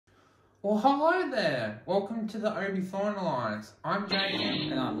Well, hello there. Welcome to the Obi Wan Alliance. I'm Jacob.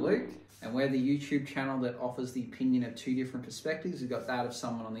 And I'm Luke, and we're the YouTube channel that offers the opinion of two different perspectives. We've got that of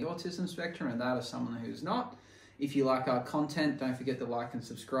someone on the autism spectrum and that of someone who's not. If you like our content, don't forget to like and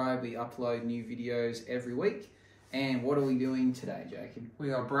subscribe. We upload new videos every week. And what are we doing today, Jacob?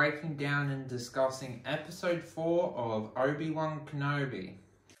 We are breaking down and discussing episode 4 of Obi Wan Kenobi.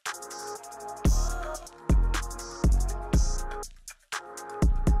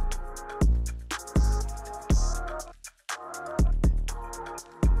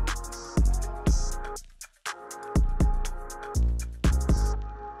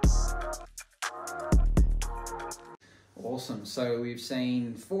 Awesome. So we've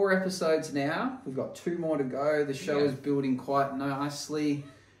seen 4 episodes now. We've got 2 more to go. The show is building quite nicely.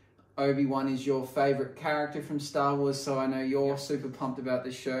 Obi-Wan is your favourite character from Star Wars, so I know you're super pumped about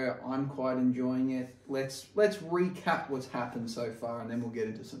the show. I'm quite enjoying it. Let's recap what's happened so far, and then we'll get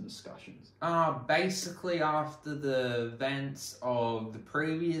into some discussions. Basically, after the events of the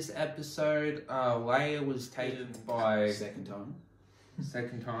previous episode, Leia was taken by... Second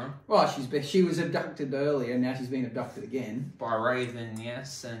time. Well, she was abducted earlier, and now she's been abducted again. By Raven,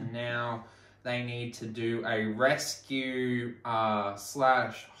 yes, and now they need to do a rescue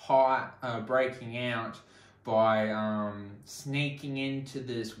slash breaking out by sneaking into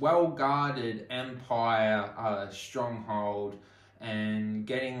this well-guarded Empire stronghold and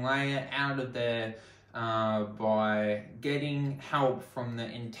getting Leia out of there by getting help from the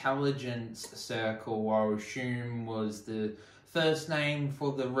intelligence circle, I assume was the first name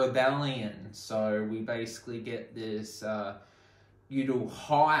for the rebellion. So we basically get this little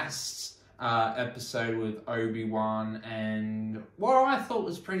heist episode with Obi-Wan, and what I thought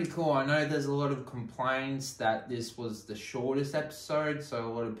was pretty cool, I know there's a lot of complaints that this was the shortest episode, so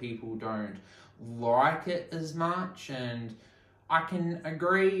a lot of people don't like it as much, and I can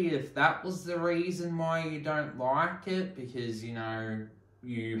agree if that was the reason why you don't like it, because, you know,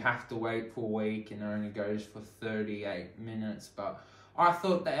 you have to wait for a week and it only goes for 38 minutes, but I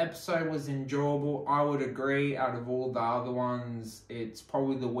thought the episode was enjoyable. I would agree, out of all the other ones, it's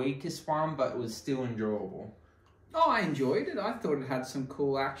probably the weakest one, but it was still enjoyable. Oh, I enjoyed it. I thought it had some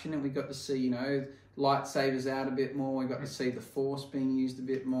cool action, and we got to see, you know, lightsabers out a bit more. We got to see the Force being used a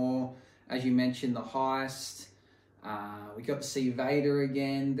bit more. As you mentioned, the heist. We got to see Vader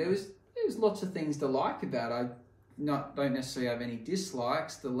again. There was lots of things to like about it. Don't necessarily have any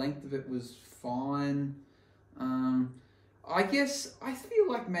dislikes. The length of it was fine. I guess I feel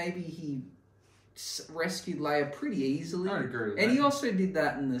like maybe he rescued Leia pretty easily. I agree with and that. he also did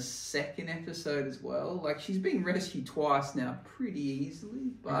that in the second episode as well. Like, she's been rescued twice now pretty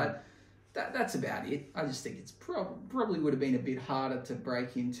easily, but that's about it. I just think it's probably would have been a bit harder to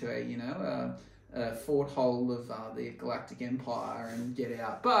break into a fort hole of the Galactic Empire and get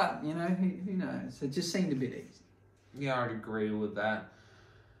out. But, you know, who knows? It just seemed a bit easy. Yeah, I'd agree with that.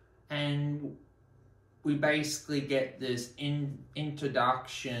 And we basically get this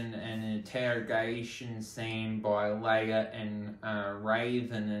introduction and interrogation scene by Leia and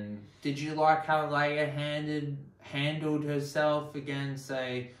Raven. And did you like how Leia handled herself against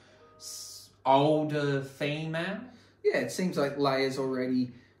a older female? Yeah, it seems like Leia's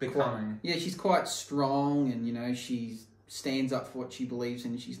already becoming. She's quite strong, and, you know, she stands up for what she believes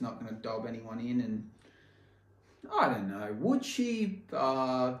in. She's not going to dob anyone in, and I don't know. Would she?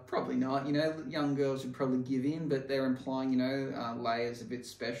 Probably not. You know, young girls would probably give in, but they're implying, you know, Leia's a bit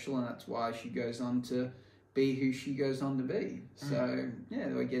special, and that's why she goes on to be who she goes on to be. So, yeah,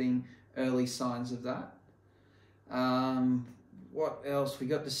 we're getting early signs of that. What else? We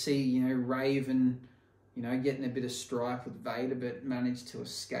got to see, you know, Raven, you know, getting a bit of strife with Vader, but managed to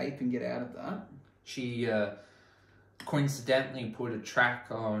escape and get out of that. She coincidentally put a track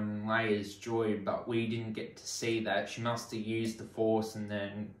on Leia's droid, but we didn't get to see that. She must have used the Force, and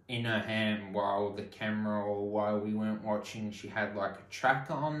then in her hand while the camera, or while we weren't watching, she had like a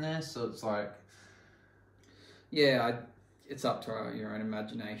tracker on there, so it's like... Yeah, it's up to your own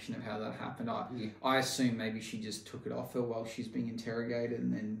imagination of how that happened. I assume maybe she just took it off her while she's being interrogated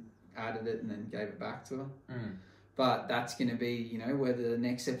and then added it and then gave it back to her. But that's going to be, you know, where the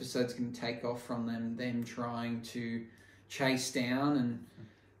next episode's going to take off from them trying to chase down and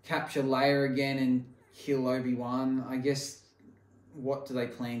capture Leia again and kill Obi-Wan. I guess, what do they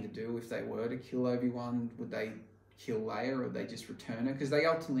plan to do if they were to kill Obi-Wan? Would they kill Leia, or would they just return her? Because they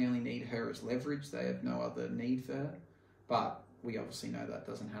ultimately only need her as leverage. They have no other need for her. But we obviously know that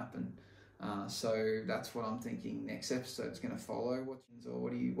doesn't happen. So that's what I'm thinking next episode's going to follow. What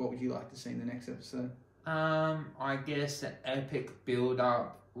would you like to see in the next episode? I guess an epic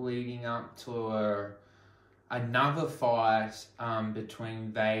build-up leading up to another fight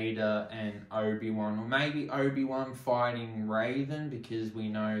between Vader and Obi-Wan, or maybe Obi-Wan fighting Raven, because we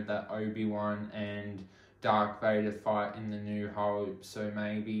know that Obi-Wan and Darth Vader fight in the New Hope, so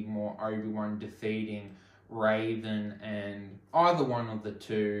maybe more Obi-Wan defeating Raven and either one of the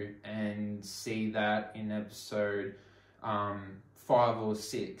two, and see that in episode 5 or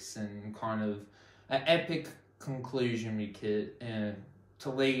 6, and kind of an epic conclusion because to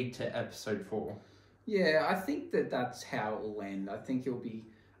lead to episode 4. Yeah, I think that's how it will end. I think it'll be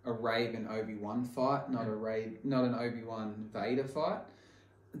a Raven Obi-Wan fight, not an Obi-Wan Vader fight.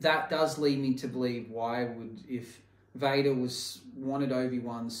 That does lead me to believe if Vader wanted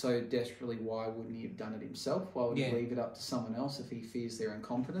Obi-Wan so desperately, why wouldn't he have done it himself? Why would he leave it up to someone else if he fears they're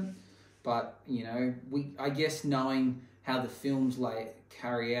incompetent? But, I guess knowing how the films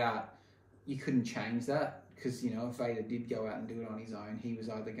carry out, you couldn't change that. Because, if Vader did go out and do it on his own, he was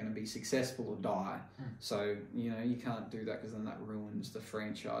either going to be successful or die. So, you can't do that, because then that ruins the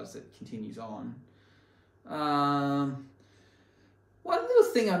franchise that continues on. One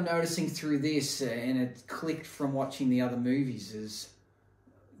little thing I'm noticing through this, and it clicked from watching the other movies, is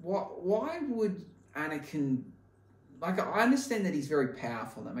why would Anakin... I understand that he's very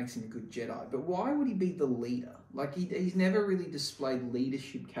powerful, that makes him a good Jedi, but why would he be the leader? He's never really displayed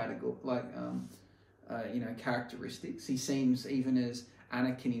leadership characteristics. He seems, even as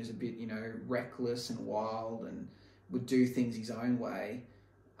Anakin, he was a bit, reckless and wild and would do things his own way.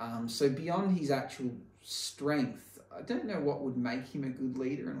 So beyond his actual strength, I don't know what would make him a good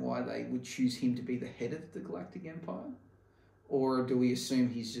leader and why they would choose him to be the head of the Galactic Empire. Or do we assume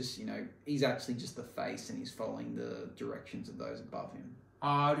he's just, he's actually just the face and he's following the directions of those above him?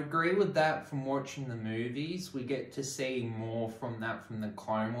 I'd agree with that from watching the movies. We get to see more from the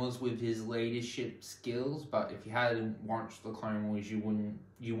Clone Wars with his leadership skills, but if you hadn't watched the Clone Wars, you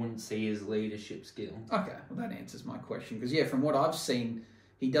wouldn't see his leadership skills. Okay, well that answers my question, because from what I've seen,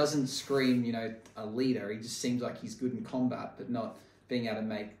 he doesn't scream, a leader. He just seems like he's good in combat, but not being able to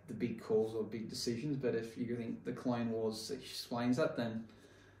make the big calls or big decisions. But if you think the Clone Wars explains that, then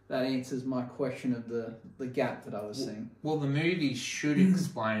that answers my question of the gap that I was seeing. Well, the movies should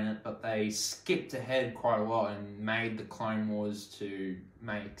explain it, but they skipped ahead quite a lot and made the Clone Wars to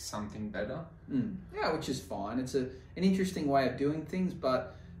make something better. Yeah, which is fine. It's an interesting way of doing things,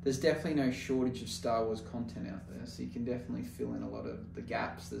 but there's definitely no shortage of Star Wars content out there, so you can definitely fill in a lot of the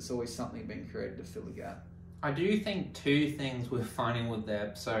gaps. There's always something being created to fill a gap. I do think two things were funny with the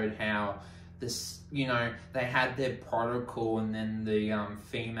episode, how they had their protocol, and then the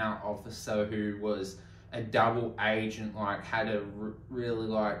female officer who was a double agent, had a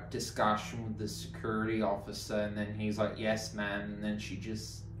really, discussion with the security officer, and then he's like, yes, ma'am, and then she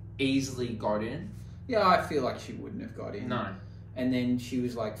just easily got in. Yeah, I feel like she wouldn't have got in. No. And then she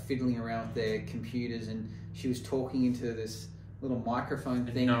was, fiddling around with their computers, and she was talking into this little microphone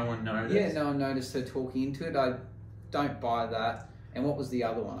thing. No one noticed? Yeah, no one noticed her talking into it. I don't buy that. And what was the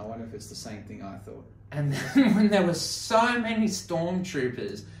other one? I wonder if it's the same thing I thought. And then when there were so many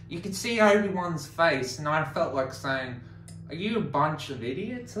stormtroopers, you could see Obi-Wan's face, and I felt like saying, are you a bunch of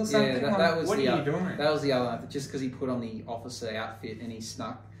idiots or something? Yeah, that was what are you doing? That was the other one. Just because he put on the officer outfit and he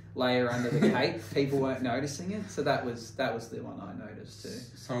snuck layer under the cape, people weren't noticing it. So that was the one I noticed too.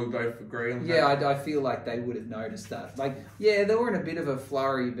 So we both agree on that? Yeah, I feel like they would have noticed that. They were in a bit of a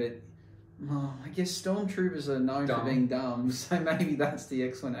flurry, but I guess stormtroopers are known for being dumb, so maybe that's the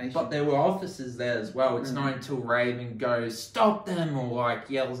explanation. But there were officers there as well. It's not until Raven goes, stop them, or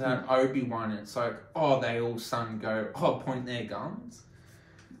yells out Obi-Wan. It's they all of a sudden go, point their guns.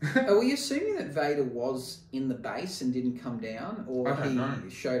 Are we assuming that Vader was in the base and didn't come down, or he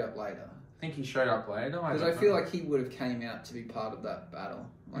showed up later? I think he showed up later. Because I feel like he would have came out to be part of that battle.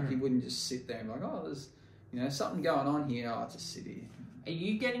 He wouldn't just sit there and be like, there's something going on here. I'll just sit here. Are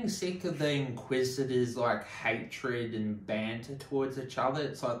you getting sick of the Inquisitors' hatred and banter towards each other?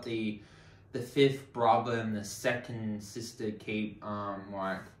 It's like the fifth brother and the second sister keep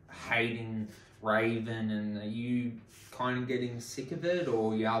hating Raven, and are you kind of getting sick of it,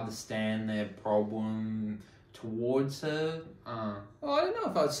 or you understand their problem towards her? Well, I don't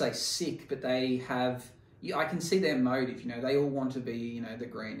know if I would say sick, but they have... I can see their motive. They all want to be, the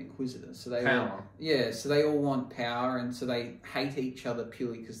Grand Inquisitor. So they power. So they all want power, and so they hate each other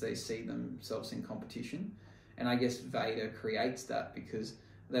purely because they see themselves in competition. And I guess Vader creates that because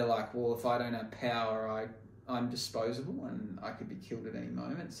they're like, well, if I don't have power, I'm disposable and I could be killed at any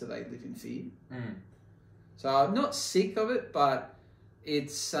moment. So they live in fear. So I'm not sick of it, but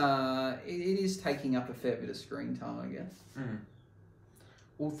it is taking up a fair bit of screen time, I guess.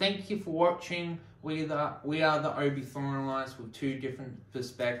 Well, thank you for watching. We are the Obi Thornlights with two different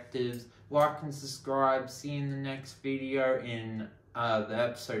perspectives. Like and subscribe. See you in the next video in the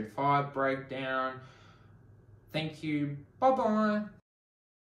episode 5 breakdown. Thank you. Bye-bye.